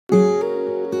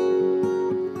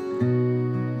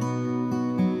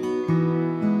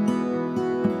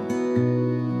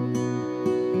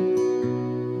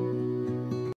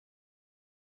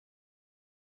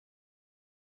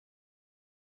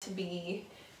to be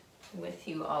with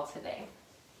you all today.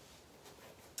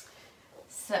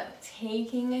 So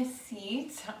taking a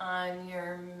seat on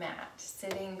your mat,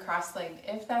 sitting cross-legged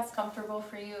if that's comfortable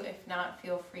for you. If not,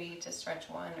 feel free to stretch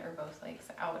one or both legs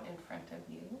out in front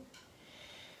of you.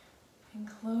 And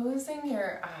closing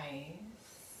your eyes.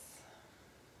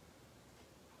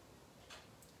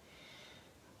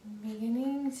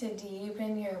 Beginning to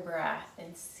deepen your breath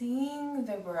and seeing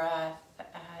the breath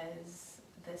as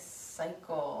this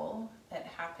cycle that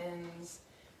happens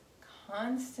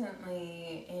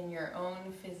constantly in your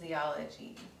own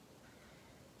physiology.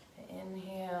 The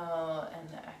inhale and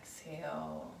the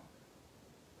exhale,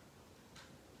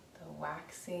 the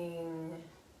waxing,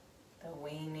 the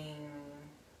waning,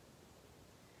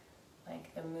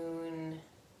 like the moon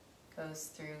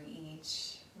goes through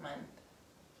each month.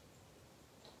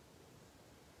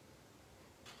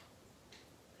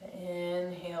 The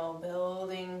inhale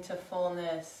building to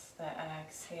fullness, the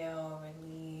exhale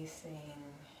releasing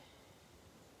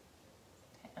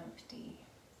to empty.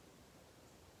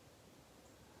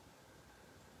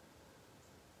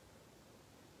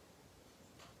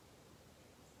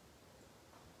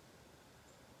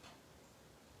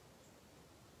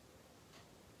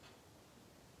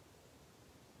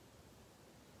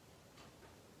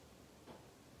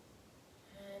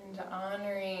 And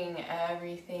honoring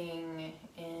everything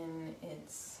in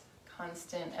its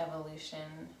constant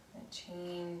evolution. That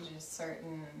change is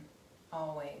certain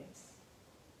always.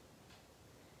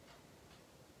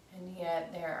 And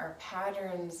yet there are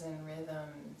patterns and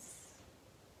rhythms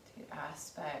to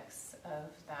aspects of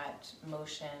that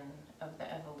motion, of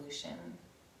the evolution.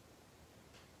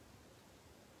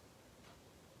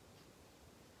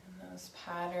 And those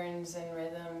patterns and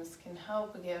rhythms can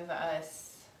help give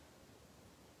us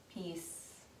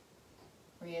peace,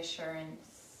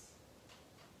 reassurance,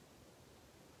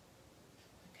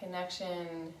 a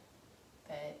connection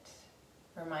that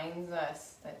reminds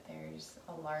us that there's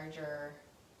a larger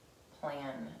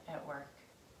plan at work.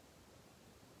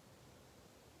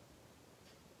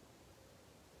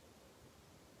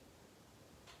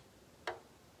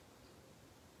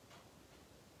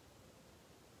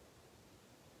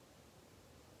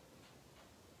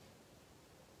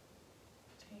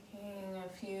 Taking a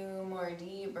few more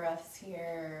deep breaths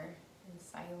here in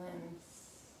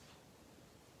silence,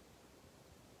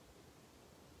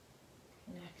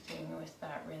 connecting with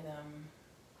that rhythm.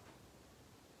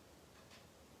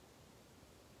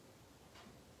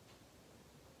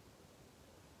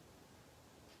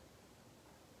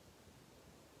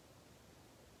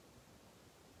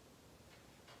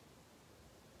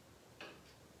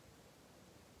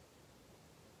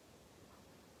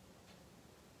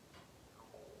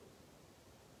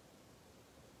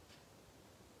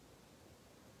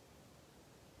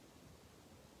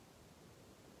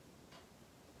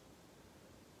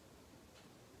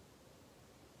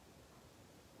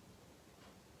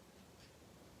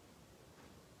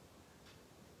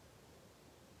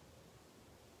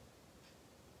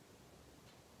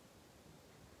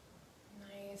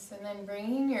 And then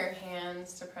bringing your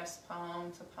hands to press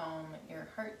palm to palm at your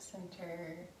heart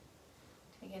center.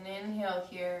 Take an inhale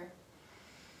here.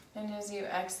 And as you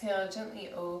exhale, gently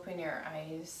open your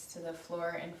eyes to the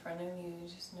floor in front of you,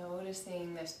 just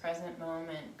noticing this present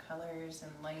moment, colors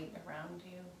and light around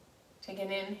you. Take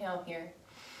an inhale here.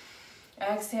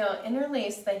 Exhale,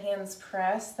 interlace the hands,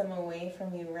 press them away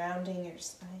from you, rounding your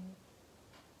spine.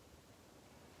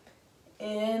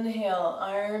 Inhale,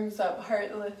 arms up,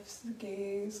 heart lifts,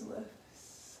 gaze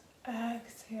lifts.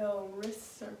 Exhale,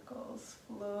 wrist circles,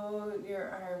 float your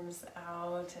arms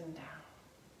out and down.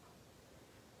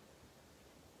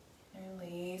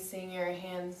 Releasing your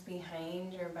hands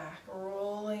behind your back,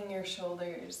 rolling your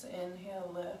shoulders.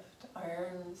 Inhale, lift,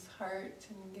 arms, heart,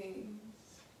 and gaze.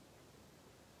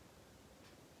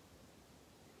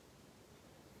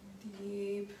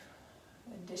 Deep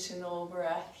additional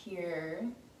breath here.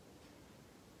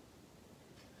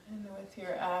 And with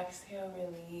your exhale,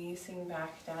 releasing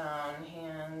back down,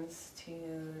 hands to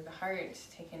the heart.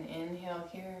 Take an inhale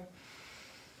here.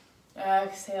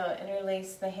 Exhale,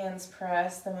 interlace the hands,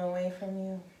 press them away from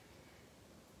you.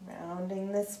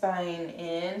 Rounding the spine,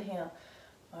 inhale.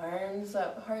 Arms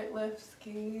up, heart lifts,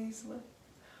 gaze lifts.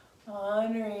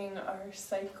 Honoring our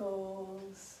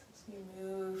cycles as we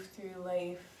move through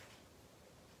life.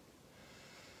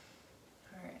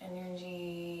 Our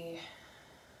energy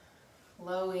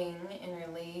flowing,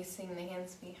 interlacing the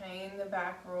hands behind the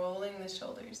back, rolling the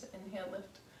shoulders. Inhale,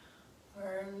 lift,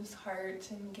 arms, heart,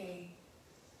 and gaze.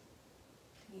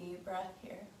 Deep breath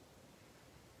here.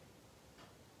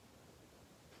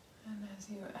 And as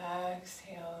you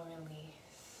exhale,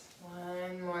 release.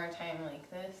 One more time like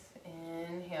this.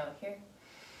 Inhale here.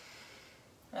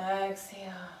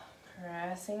 Exhale.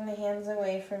 Pressing the hands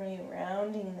away from you,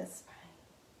 rounding the spine.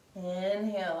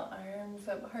 Inhale, arms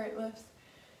up, heart lifts,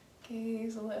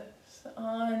 gaze lifts,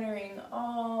 honoring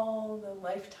all the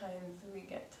lifetimes we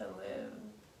get to live.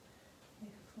 We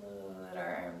float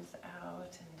our arms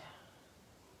out and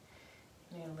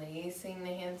down. Interlacing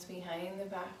the hands behind the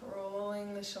back,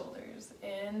 rolling the shoulders.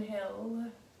 Inhale,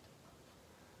 lift.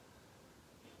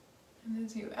 And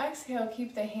as you exhale,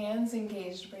 keep the hands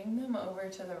engaged. Bring them over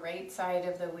to the right side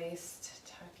of the waist,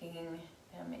 tucking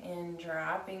them in,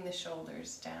 dropping the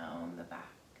shoulders down the back.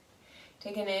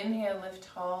 Take an inhale, lift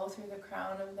tall through the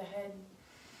crown of the head.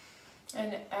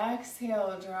 And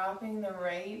exhale, dropping the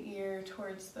right ear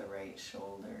towards the right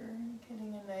shoulder,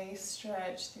 getting a nice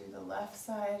stretch through the left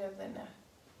side of the neck,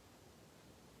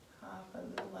 top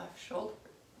of the left shoulder,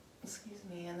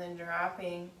 and then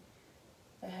dropping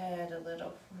the head a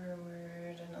little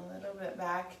forward and a little bit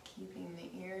back, keeping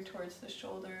the ear towards the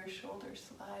shoulder, shoulder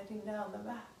sliding down the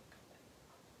back.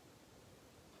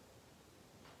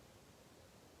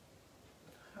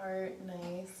 Heart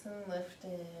nice and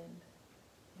lifted,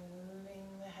 moving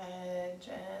the head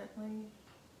gently.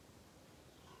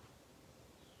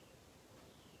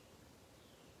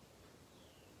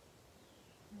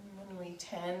 And when we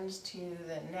tend to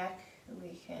the neck,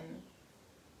 we can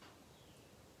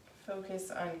focus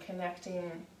on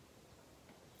connecting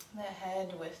the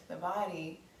head with the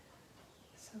body,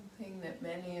 something that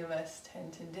many of us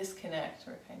tend to disconnect.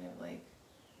 We're kind of like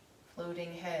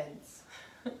floating heads.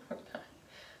 We're not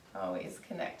always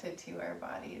connected to our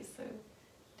bodies. So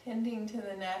tending to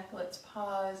the neck, let's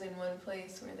pause in one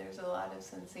place where there's a lot of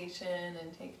sensation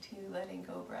and take 2 letting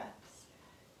go breaths,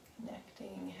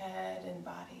 connecting head and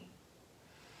body.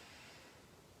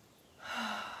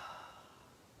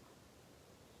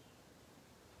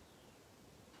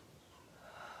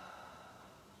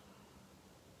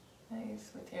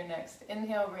 Nice. With your next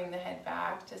inhale, bring the head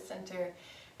back to center.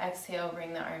 Exhale,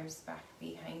 bring the arms back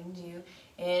behind you.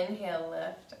 Inhale,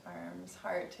 lift, arms,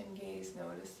 heart, and gaze.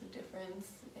 Notice the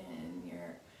difference in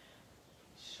your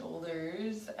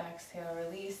shoulders. Exhale,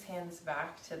 release, hands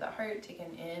back to the heart. Take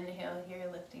an inhale here,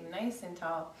 lifting nice and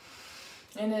tall.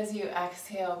 And as you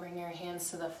exhale, bring your hands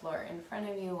to the floor in front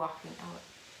of you, walking out.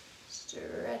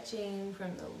 Stretching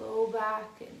from the low back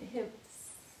and hips.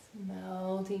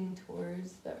 Melting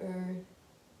towards the earth.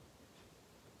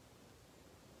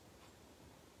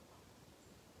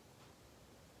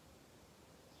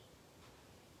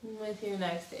 And with your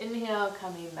next inhale,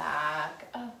 coming back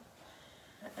up.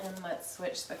 And let's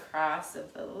switch the cross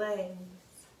of the legs,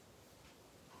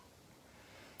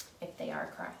 if they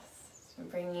are crossed. So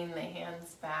bringing the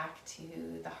hands back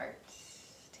to the heart.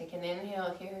 Take an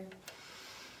inhale here.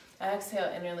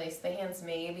 Exhale, interlace the hands,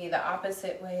 maybe the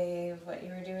opposite way of what you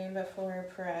were doing before,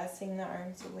 pressing the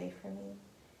arms away from you.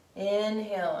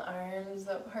 Inhale, arms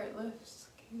up, heart lifts,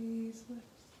 gaze lifts.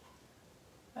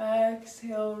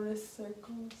 Exhale, wrist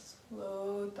circles,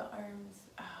 float the arms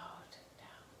out and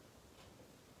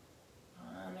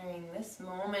down. Honoring this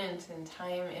moment in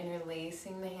time,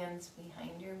 interlacing the hands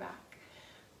behind your back,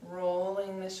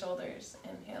 rolling the shoulders.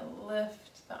 Inhale,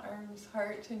 lift the arms,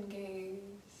 heart and gaze.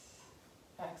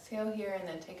 Exhale here and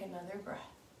then take another breath.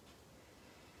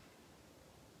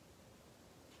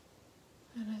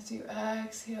 And as you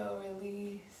exhale,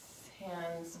 release,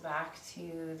 hands back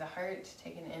to the heart.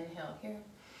 Take an inhale here.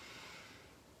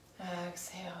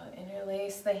 Exhale,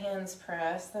 interlace the hands,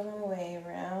 press them away,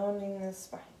 rounding the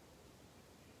spine.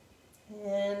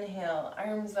 Inhale,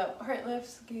 arms up, heart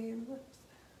lifts, gaze lifts.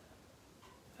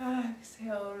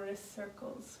 Exhale, wrist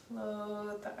circles,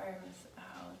 float the arms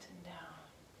out and down.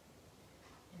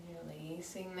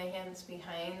 Releasing the hands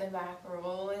behind the back,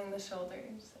 rolling the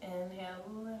shoulders. Inhale,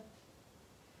 lift.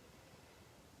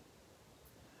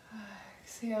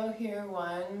 Exhale here,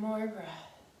 one more breath.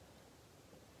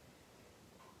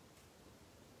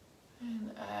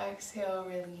 And exhale,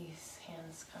 release.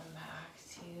 Hands come back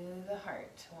to the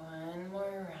heart. One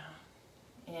more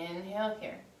round. Inhale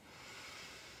here.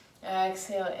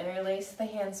 Exhale, interlace the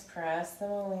hands, press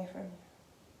them away from you.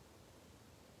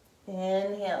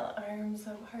 Inhale, arms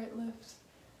up, heart lifts,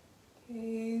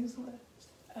 gaze lifts.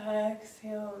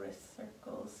 Exhale, wrist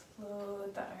circles,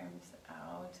 float the arms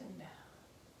out and down.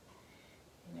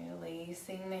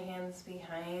 Interlacing the hands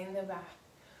behind the back,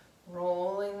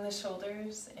 rolling the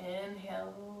shoulders.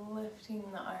 Inhale, lifting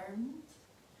the arms.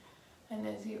 And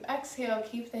as you exhale,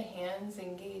 keep the hands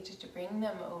engaged to bring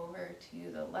them over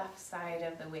to the left side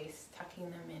of the waist,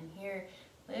 tucking them in here.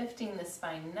 Lifting the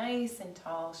spine nice and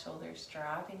tall, shoulders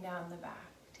dropping down the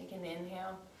back. Take an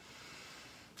inhale.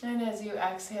 And as you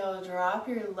exhale, drop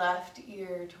your left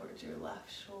ear towards your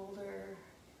left shoulder.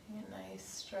 Getting a nice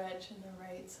stretch in the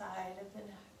right side of the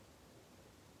neck.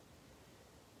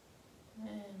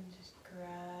 And just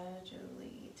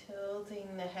gradually tilting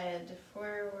the head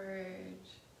forward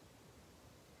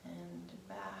and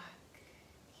back,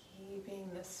 keeping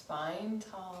the spine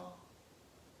tall,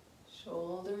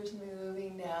 shoulders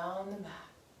moving down the back.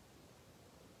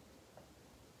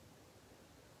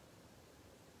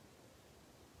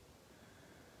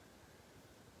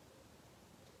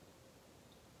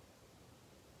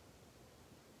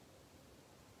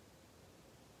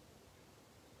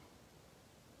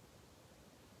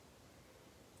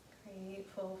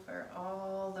 Grateful for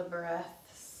all the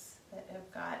breaths that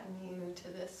have gotten you to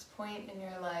this point in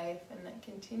your life and that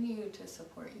continue to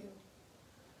support you.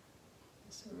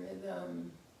 This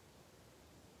rhythm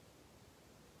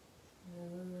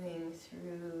moving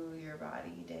through your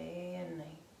body day and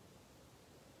night.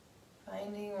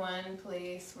 Finding one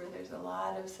place where there's a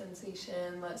lot of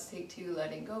sensation. Let's take 2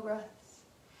 letting go breaths.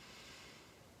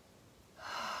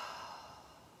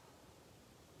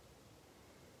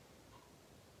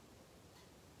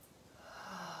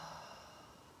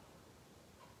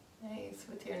 Nice.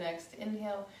 With your next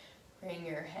inhale, bring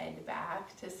your head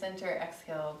back to center.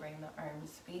 Exhale, bring the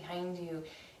arms behind you.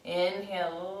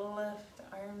 Inhale, lift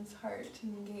arms, heart,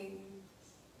 and gaze.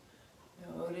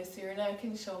 Notice your neck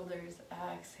and shoulders.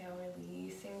 Exhale,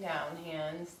 releasing down,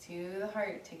 hands to the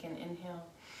heart. Take an inhale.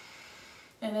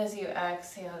 And as you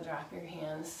exhale, drop your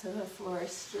hands to the floor,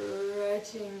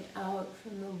 stretching out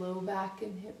from the low back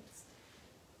and hips.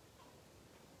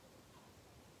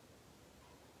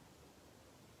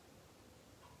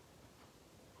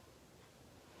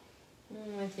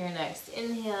 With your next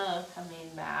inhale, coming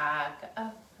back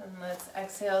up, and let's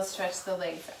exhale, stretch the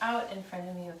legs out in front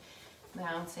of you,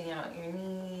 bouncing out your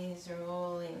knees,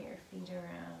 rolling your feet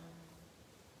around.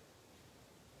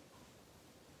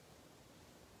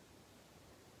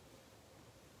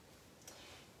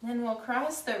 Then we'll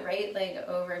cross the right leg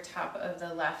over top of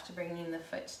the left, bringing the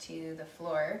foot to the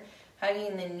floor,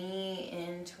 hugging the knee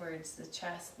in towards the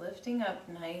chest, lifting up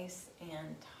nice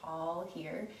and tall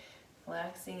here.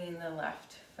 Flexing the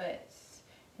left foot.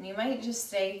 And you might just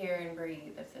stay here and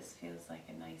breathe if this feels like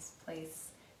a nice place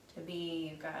to be.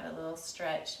 You've got a little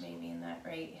stretch maybe in that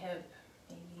right hip,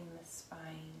 maybe in the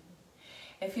spine.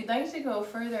 If you'd like to go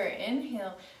further,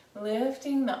 inhale,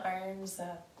 lifting the arms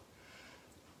up.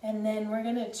 And then we're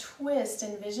going to twist,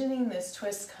 envisioning this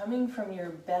twist coming from your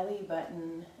belly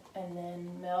button and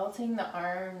then melting the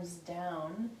arms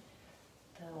down.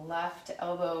 The left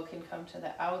elbow can come to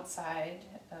the outside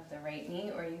of the right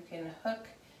knee, or you can hook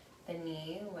the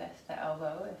knee with the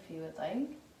elbow if you would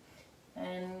like.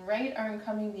 And right arm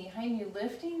coming behind you,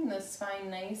 lifting the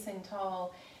spine nice and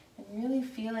tall, and really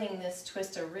feeling this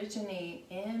twist originate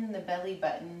in the belly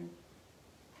button,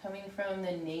 coming from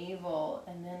the navel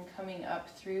and then coming up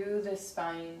through the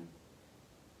spine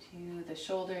to the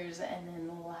shoulders and then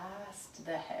last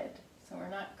the head. So we're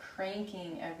not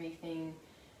cranking everything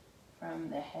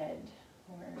from the head,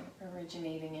 or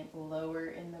originating it lower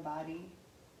in the body.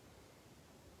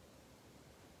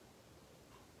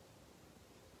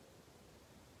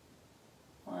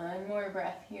 One more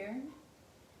breath here.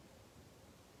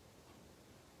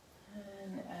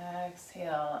 And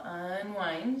exhale,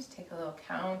 unwind. Take a little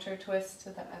counter twist to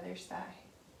the other side.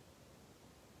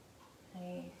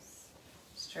 Nice.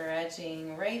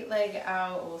 Stretching right leg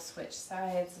out. We'll switch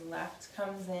sides. Left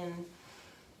comes in.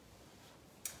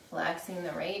 Flexing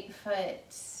the right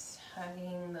foot,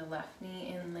 hugging the left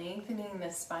knee in, lengthening the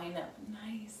spine up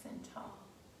nice and tall.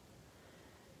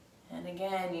 And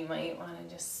again, you might want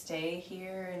to just stay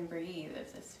here and breathe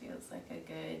if this feels like a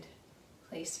good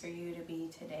place for you to be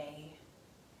today.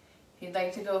 If you'd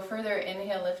like to go further,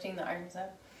 inhale, lifting the arms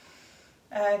up.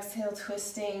 Exhale,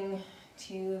 twisting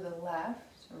to the left,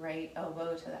 right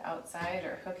elbow to the outside,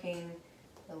 or hooking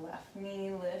the left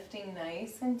knee, lifting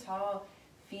nice and tall.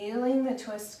 Feeling the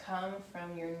twist come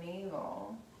from your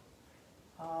navel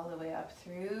all the way up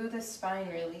through the spine,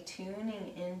 really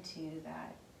tuning into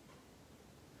that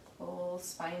full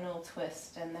spinal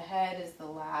twist. And the head is the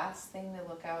last thing to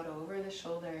look out over the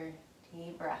shoulder.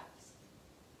 Deep breaths.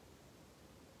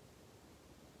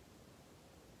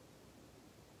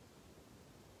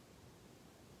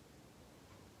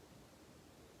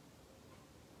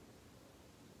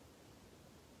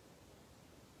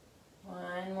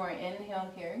 One more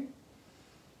inhale here.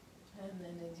 And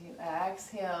then as you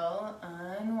exhale,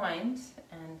 unwind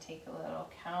and take a little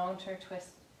counter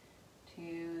twist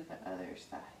to the other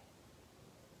side.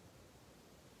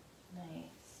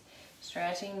 Nice.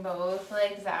 Stretching both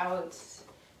legs out.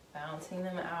 Bouncing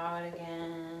them out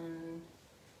again.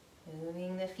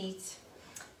 Moving the feet.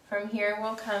 From here,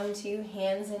 we'll come to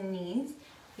hands and knees.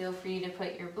 Feel free to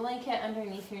put your blanket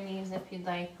underneath your knees if you'd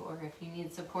like, or if you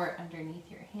need support underneath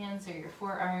your hands or your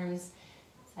forearms.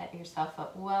 Set yourself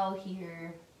up well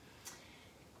here.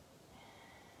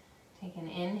 Take an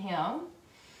inhale.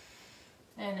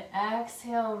 And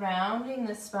exhale, rounding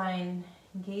the spine,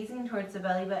 gazing towards the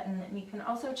belly button. And you can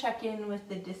also check in with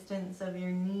the distance of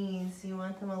your knees. You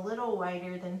want them a little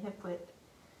wider than hip width,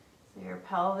 so your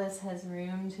pelvis has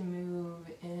room to move.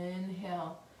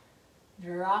 Inhale,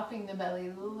 dropping the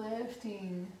belly,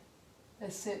 lifting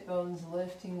the sit bones,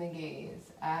 lifting the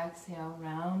gaze. Exhale,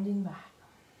 rounding back.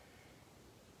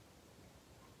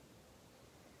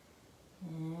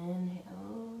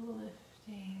 Inhale,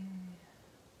 lifting.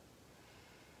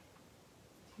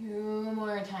 2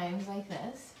 more times like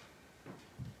this.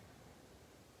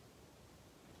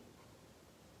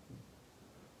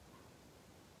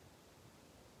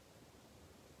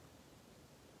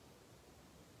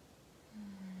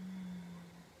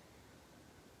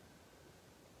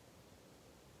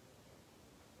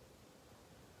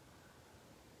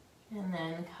 And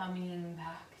then coming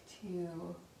back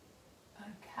to a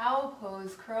cow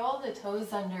pose, curl the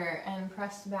toes under and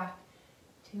press back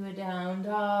to a down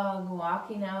dog,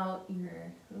 walking out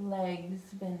your legs,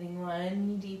 bending one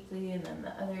knee deeply and then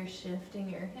the other, shifting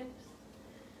your hips.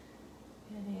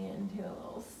 Getting into a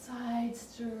little side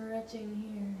stretching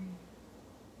here.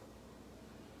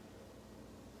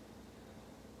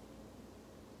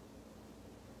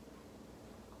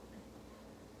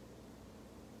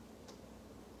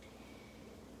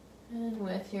 And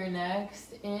with your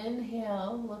next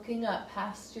inhale, looking up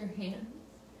past your hands,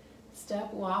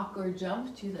 step, walk, or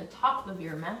jump to the top of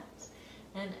your mat.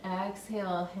 And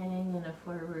exhale, hang in a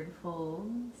forward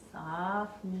fold,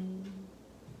 soft knees.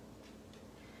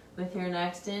 With your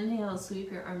next inhale,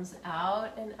 sweep your arms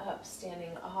out and up,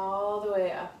 standing all the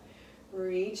way up.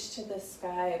 Reach to the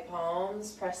sky,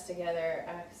 palms pressed together.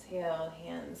 Exhale,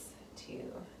 hands to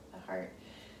the heart.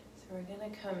 So we're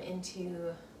gonna come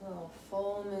into a little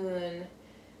full moon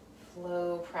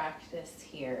flow practice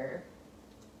here.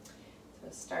 So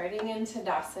starting in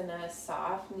Tadasana,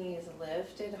 soft knees,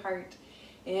 lifted heart.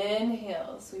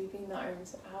 Inhale, sweeping the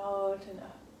arms out and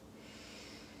up.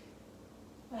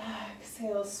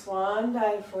 Exhale, swan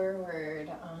dive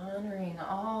forward, honoring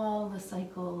all the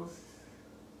cycles.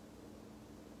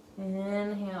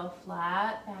 Inhale,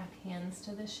 flat back, hands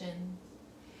to the shins.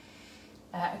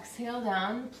 Exhale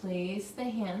down, place the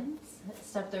hands.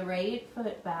 Step the right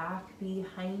foot back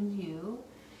behind you.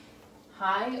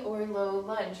 High or low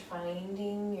lunge,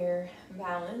 finding your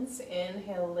balance.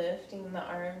 Inhale, lifting the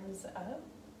arms up.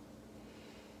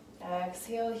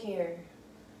 Exhale here.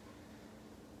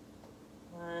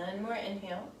 One more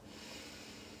inhale.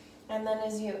 And then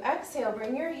as you exhale,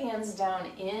 bring your hands down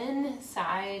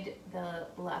inside the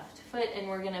left foot, and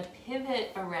we're gonna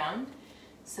pivot around.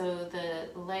 So the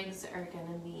legs are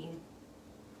gonna be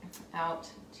out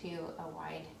to a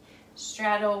wide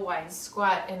straddle, wide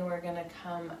squat, and we're gonna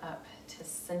come up to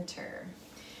center.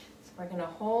 So we're gonna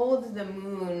hold the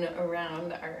moon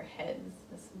around our heads,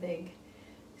 this big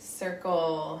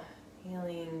circle,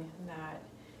 feeling that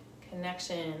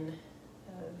connection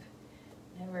of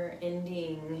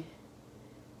never-ending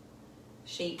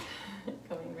shape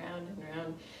going round and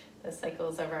round the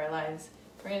cycles of our lives.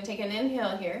 We're going to take an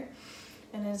inhale here,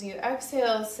 and as you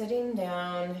exhale, sitting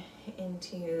down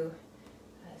into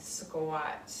a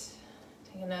squat.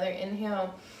 Take another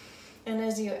inhale, and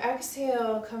as you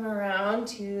exhale, come around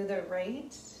to the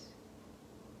right,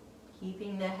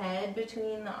 keeping the head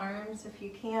between the arms if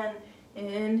you can.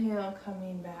 Inhale,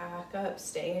 coming back up.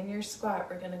 Stay in your squat.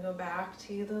 We're going to go back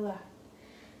to the left.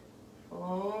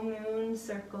 Full moon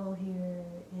circle here.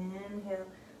 Inhale,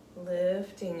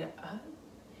 lifting up.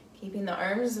 Keeping the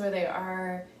arms where they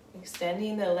are.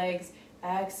 Extending the legs.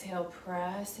 Exhale,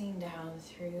 pressing down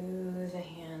through the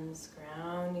hands.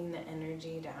 Grounding the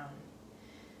energy down.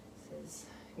 This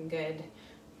is good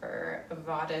for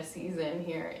Vata season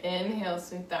here. Inhale,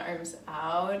 sweep the arms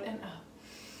out and up.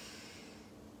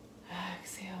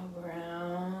 Exhale,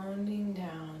 grounding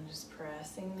down, just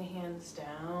pressing the hands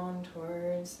down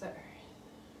towards the earth.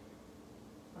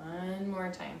 One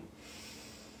more time.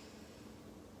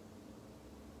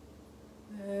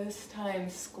 This time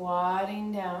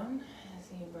squatting down as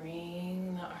you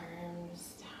bring the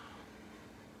arms down.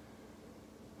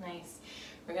 Nice.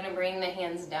 We're going to bring the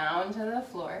hands down to the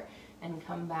floor and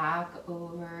come back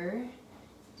over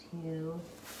to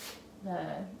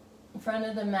the front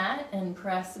of the mat and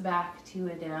press back to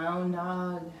a down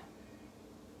dog.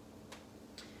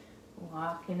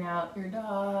 Walking out your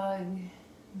dog,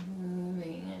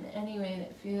 Moving in any way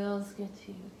that feels good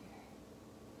to you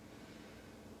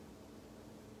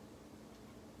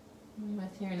here.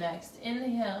 With your next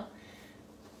inhale,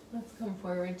 let's come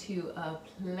forward to a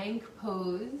plank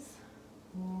pose,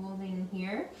 holding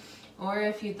here. Or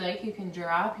if you'd like, you can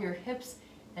drop your hips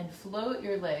and float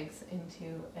your legs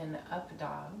into an up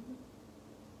dog.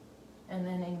 And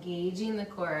then engaging the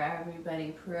core,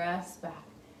 everybody press back,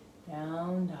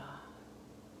 down dog.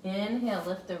 Inhale,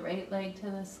 lift the right leg to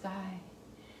the sky.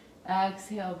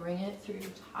 Exhale, bring it through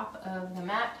top of the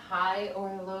mat, high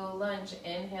or low lunge.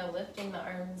 Inhale, lifting the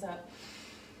arms up.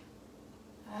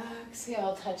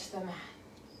 Exhale, touch the mat.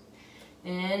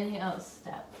 Inhale,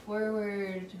 step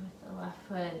forward with the left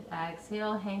foot.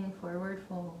 Exhale, hang forward,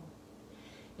 fold.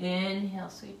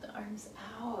 Inhale, sweep the arms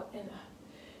out and up.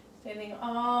 Standing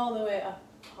all the way up,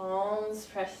 palms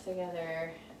pressed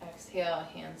together. Exhale,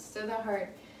 hands to the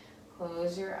heart.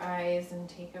 Close your eyes and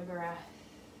take a breath.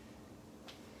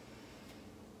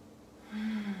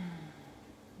 I'll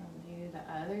do the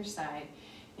other side.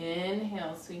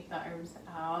 Inhale, sweep the arms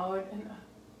out and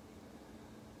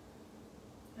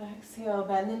up. Exhale,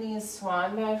 bend the knees,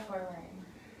 swan dive forward.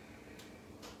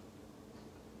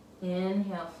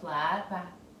 Inhale, flat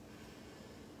back.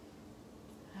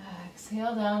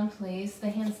 Exhale down, place the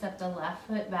hand, step the left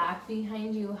foot back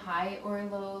behind you, high or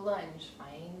low lunge,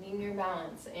 finding your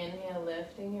balance. Inhale,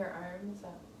 lifting your arms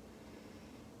up.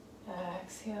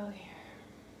 Exhale here.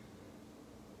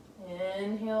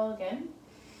 Inhale again.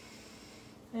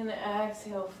 And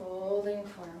exhale, folding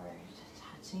forward,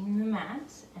 touching the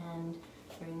mat and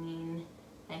bringing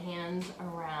the hands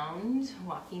around,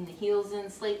 walking the heels in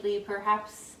slightly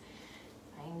perhaps.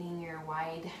 Finding your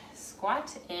wide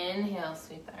squat. Inhale,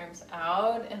 sweep the arms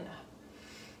out and up.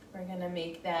 We're gonna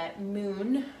make that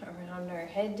moon around our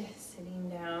head, sitting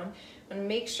down. And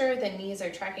make sure the knees are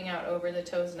tracking out over the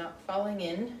toes, not falling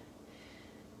in.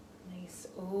 Nice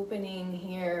opening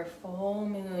here, full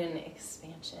moon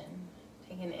expansion.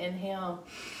 Take an inhale.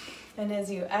 And as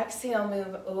you exhale,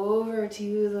 move over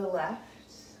to the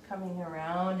left, coming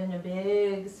around in a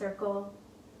big circle,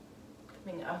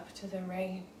 coming up to the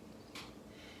right.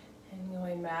 And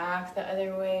going back the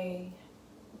other way,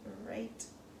 right.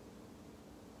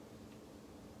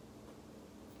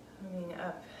 Coming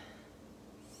up,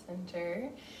 center.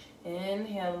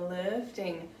 Inhale,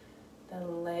 lifting the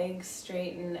legs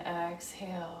straighten.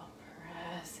 Exhale,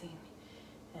 pressing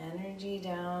energy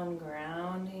down,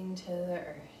 grounding to the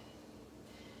earth.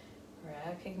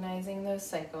 Recognizing those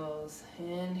cycles.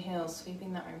 Inhale,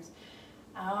 sweeping the arms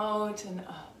out and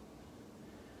up.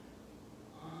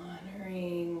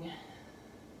 Honoring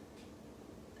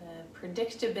the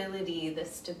predictability, the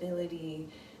stability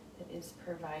that is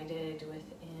provided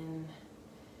within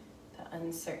the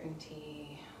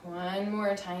uncertainty. One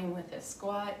more time with a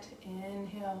squat.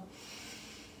 Inhale,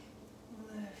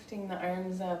 lifting the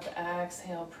arms up.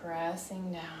 Exhale,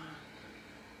 pressing down.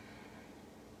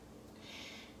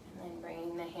 And then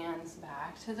bringing the hands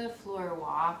back to the floor,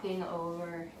 walking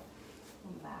over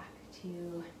back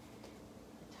to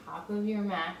top of your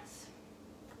mat,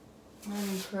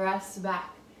 and press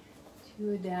back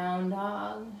to a down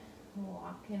dog,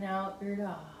 walking out your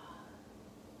dog.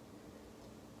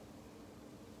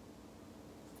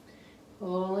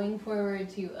 Pulling forward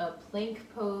to a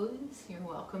plank pose. You're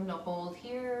welcome to hold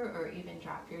here or even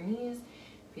drop your knees.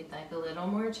 If you'd like a little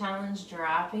more challenge,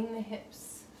 dropping the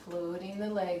hips, floating the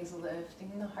legs,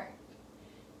 lifting the heart.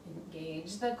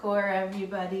 Engage the core,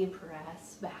 everybody,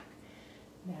 press back.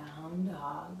 Down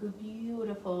dog,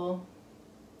 beautiful.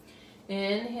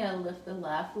 Inhale, lift the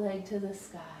left leg to the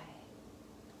sky.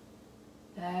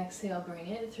 Exhale, bring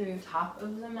it through top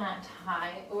of the mat,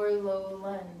 high or low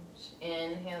lunge.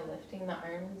 Inhale, lifting the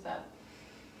arms up.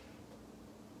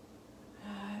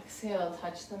 Exhale,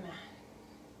 touch the mat.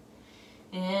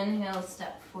 Inhale,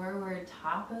 step forward,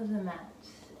 top of the mat.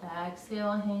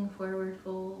 Exhale, hang forward,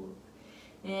 fold.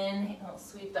 Inhale,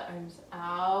 sweep the arms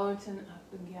out and up,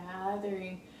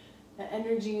 gathering the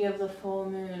energy of the full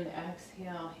moon.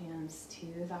 Exhale, hands to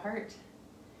the heart.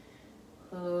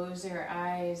 Close your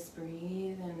eyes,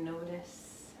 breathe and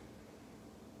notice.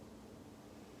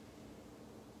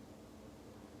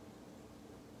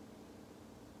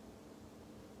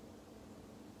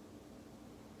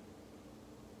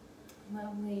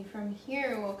 Lovely. From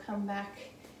here, we'll come back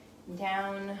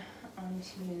down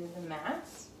onto the mat.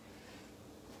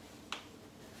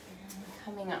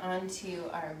 Coming onto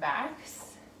our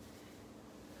backs,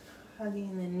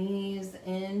 hugging the knees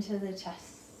into the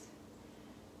chest,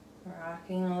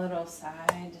 rocking a little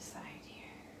side to side here.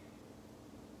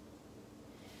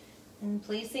 And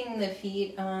placing the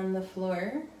feet on the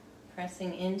floor,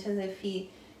 pressing into the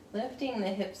feet, Lifting the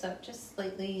hips up just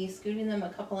slightly, scooting them a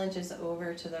couple inches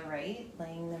over to the right,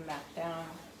 laying them back down.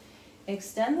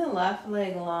 Extend the left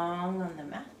leg long on the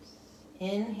mat.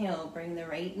 Inhale, bring the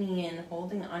right knee in,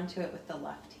 holding onto it with the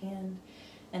left hand.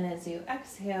 And as you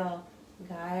exhale,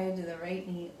 guide the right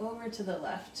knee over to the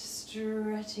left,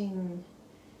 stretching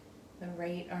the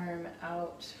right arm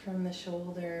out from the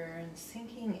shoulder and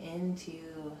sinking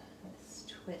into this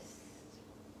twist.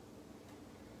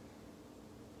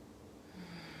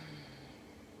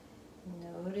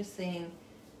 Noticing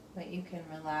what you can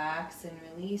relax and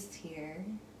release here.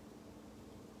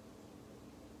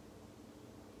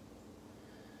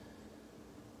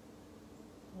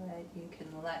 What you can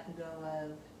let go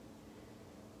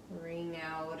of, wring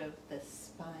out of the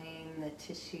spine, the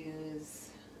tissues,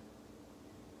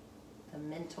 the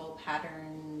mental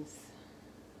patterns.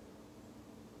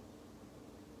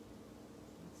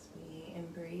 As we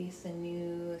embrace a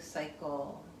new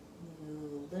cycle,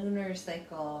 new lunar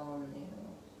cycle, new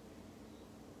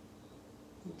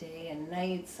day and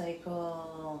night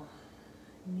cycle,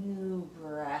 new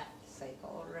breath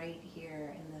cycle right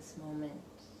here in this moment.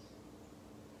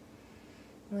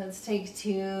 Let's take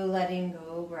 2 letting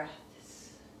go breaths.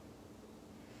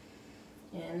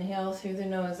 Inhale through the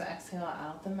nose, exhale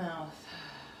out the mouth.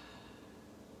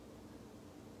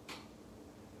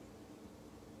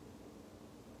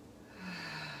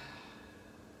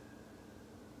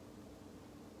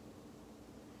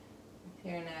 With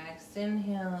your next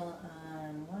inhale,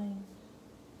 unwind.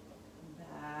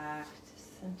 Back to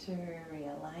center,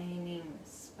 realigning the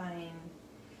spine.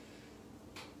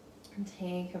 And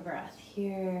take a breath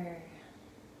here.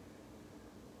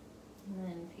 And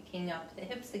then picking up the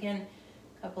hips again,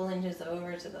 a couple inches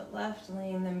over to the left,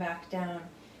 laying them back down.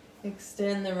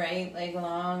 Extend the right leg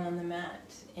long on the mat.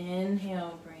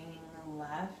 Inhale, bringing the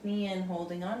left knee in,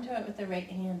 holding onto it with the right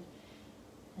hand.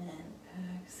 And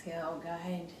exhale,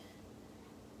 guide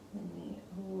the knee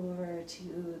over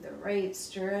to the right,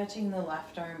 stretching the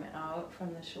left arm out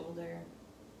from the shoulder.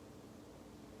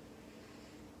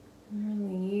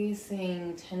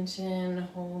 Releasing tension,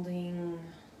 holding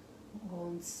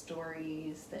old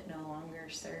stories that no longer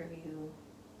serve you.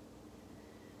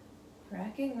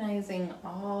 Recognizing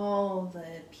all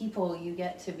the people you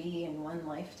get to be in one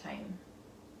lifetime,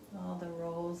 all the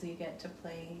roles you get to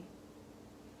play,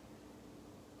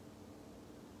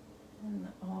 and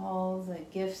all the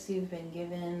gifts you've been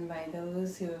given by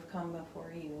those who have come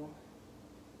before you.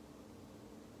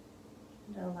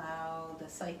 And allow the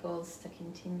cycles to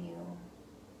continue.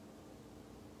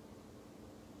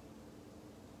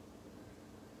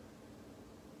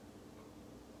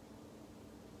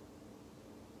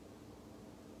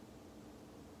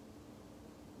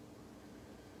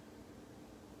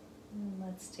 And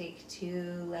let's take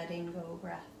 2 letting go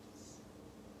breaths.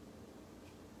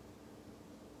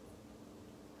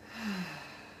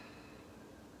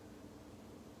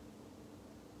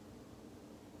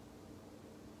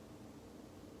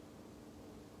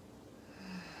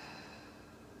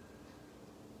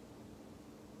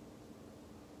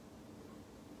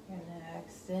 Your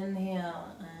next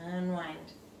inhale,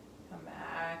 unwind. Come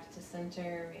back to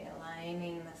center,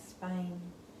 realigning the spine.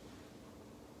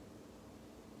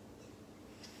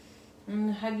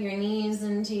 And hug your knees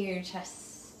into your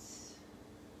chest.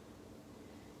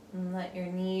 And let your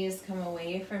knees come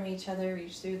away from each other.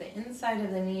 Reach through the inside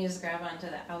of the knees, grab onto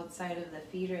the outside of the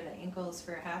feet or the ankles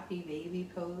for happy baby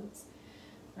pose.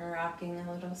 We're rocking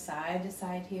a little side to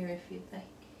side here if you'd like.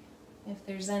 If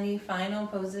there's any final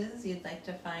poses you'd like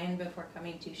to find before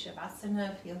coming to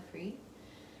Shavasana, feel free.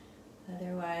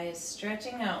 Otherwise,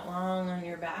 stretching out long on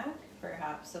your back,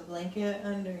 perhaps a blanket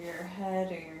under your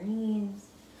head or your knees.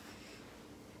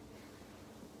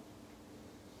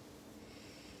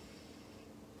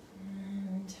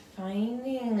 And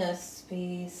finding a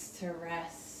space to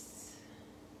rest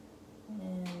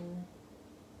in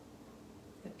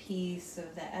the peace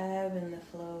of the ebb and the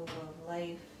flow of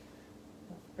life,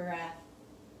 of breath,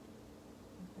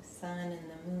 of the sun and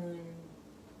the moon,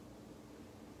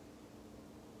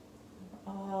 of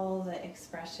all the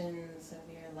expressions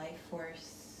of your life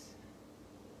force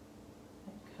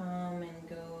that come and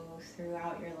go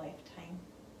throughout your lifetime.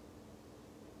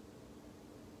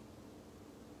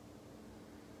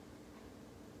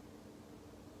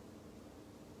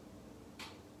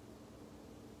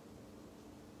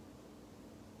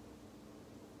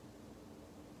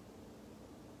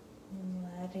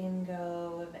 Letting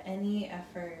go of any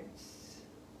efforts,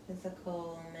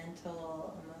 physical,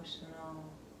 mental, emotional,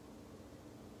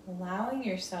 allowing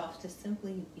yourself to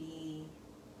simply be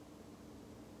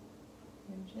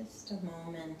in just a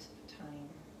moment of time.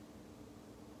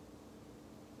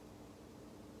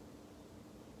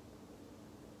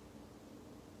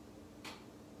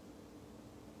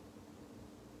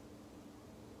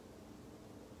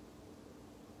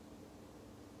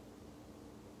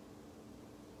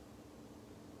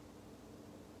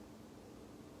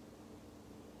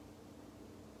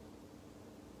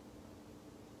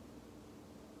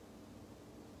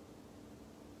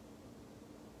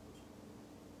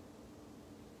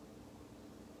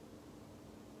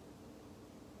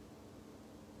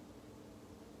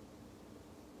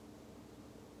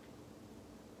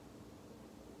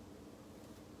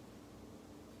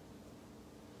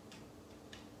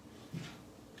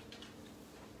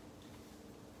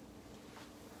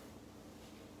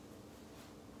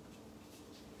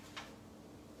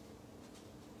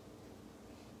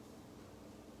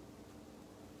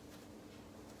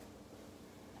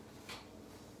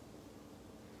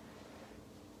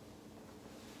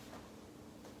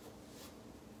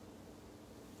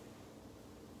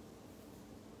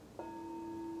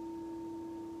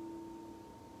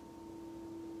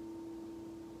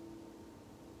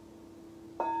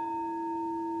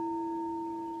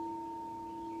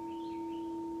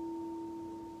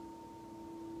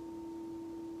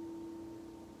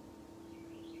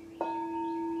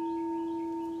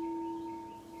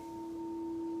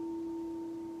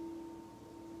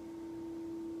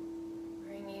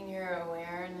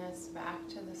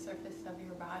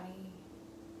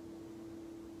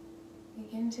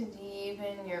 begin to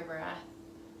deepen your breath.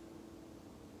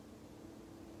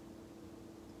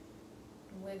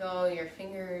 Wiggle your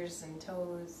fingers and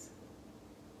toes.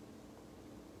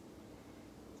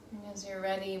 And as you're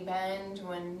ready, bend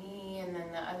one knee and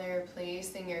then the other,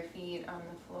 placing your feet on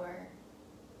the floor.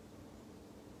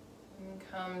 And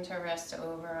come to rest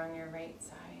over on your right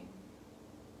side.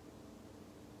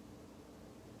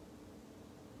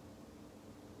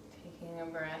 Taking a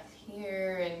breath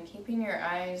here and keeping your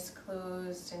eyes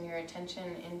closed and your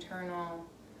attention internal.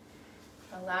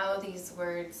 Allow these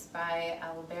words by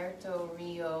Alberto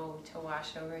Rio to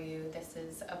wash over you. This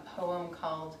is a poem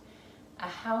called A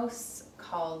House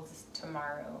Called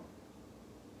Tomorrow.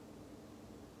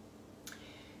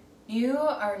 You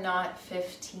are not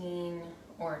 15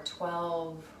 or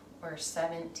 12 or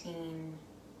 17.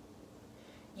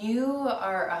 You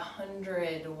are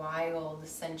 100 wild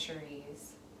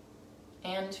centuries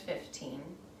and 15,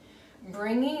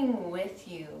 bringing with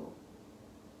you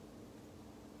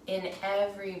in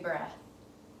every breath,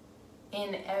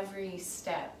 in every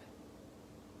step,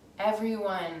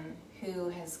 everyone who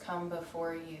has come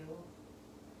before you,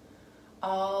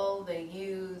 all the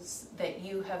yous that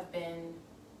you have been,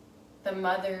 the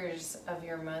mothers of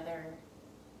your mother,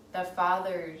 the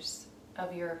fathers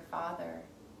of your father.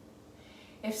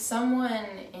 If someone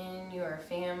in your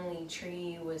family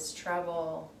tree was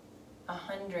trouble,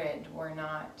 100 were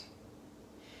not.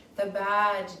 The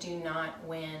bad do not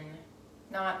win,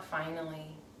 not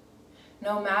finally,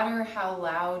 no matter how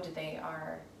loud they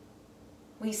are.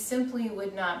 We simply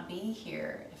would not be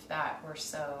here if that were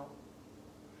so.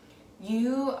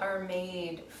 You are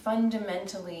made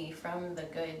fundamentally from the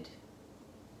good.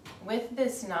 With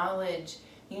this knowledge,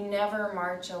 you never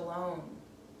march alone.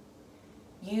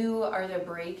 You are the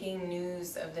breaking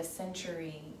news of the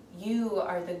century. You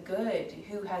are the good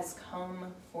who has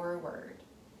come forward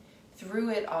through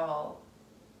it all,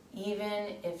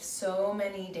 even if so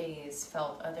many days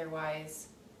felt otherwise.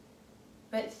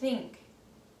 But think,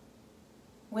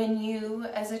 when you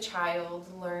as a child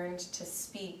learned to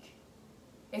speak,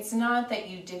 it's not that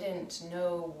you didn't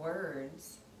know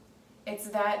words. It's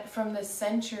that from the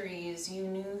centuries you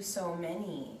knew so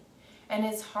many, and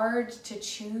it's hard to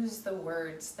choose the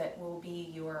words that will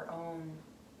be your own.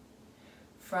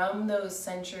 From those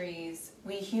centuries,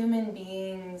 we human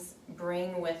beings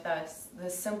bring with us the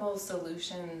simple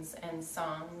solutions and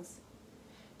songs,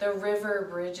 the river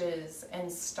bridges and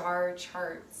star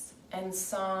charts and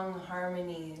song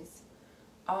harmonies,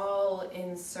 all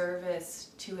in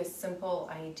service to a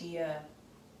simple idea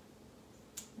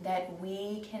that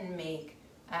we can make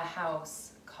a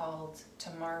house called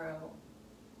tomorrow.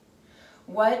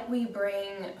 What we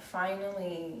bring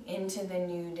finally into the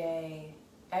new day,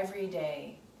 every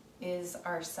day, is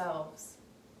ourselves.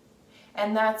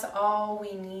 And that's all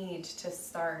we need to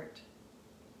start.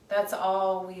 That's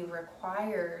all we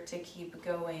require to keep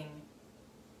going.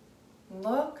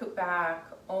 Look back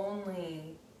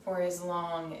only for as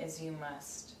long as you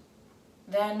must.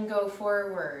 Then go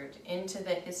forward into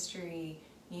the history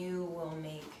you will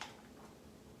make.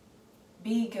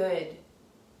 Be good,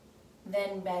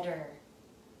 then better.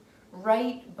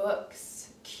 Write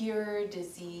books, cure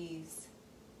disease.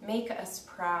 Make us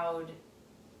proud.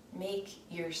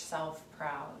 Make yourself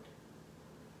proud.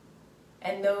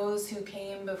 And those who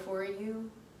came before you,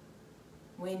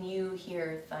 when you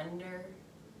hear thunder,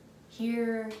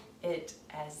 hear it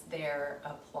as their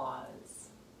applause.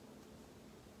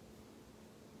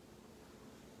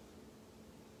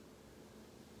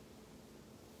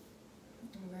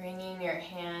 Bringing your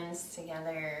hands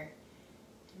together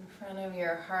in front of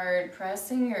your heart,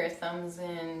 pressing your thumbs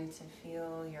in to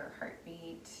feel your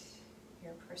heartbeat,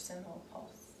 your personal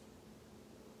pulse.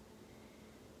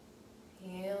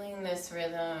 Feeling this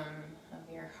rhythm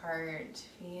of your heart,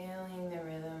 feeling the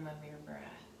rhythm of your breath.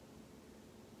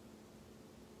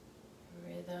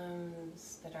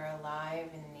 Rhythms that are alive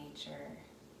in nature,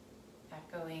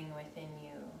 echoing within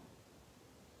you,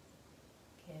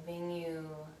 giving you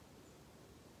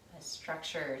a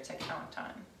structure to count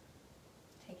on.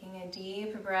 Taking a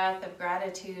deep breath of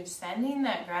gratitude, sending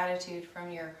that gratitude from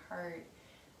your heart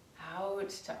out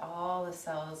to all the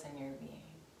cells in your being.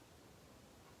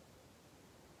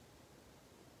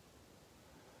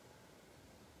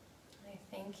 I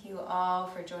thank you all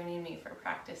for joining me for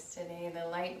practice today. The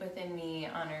light within me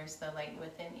honors the light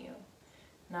within you.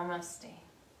 Namaste.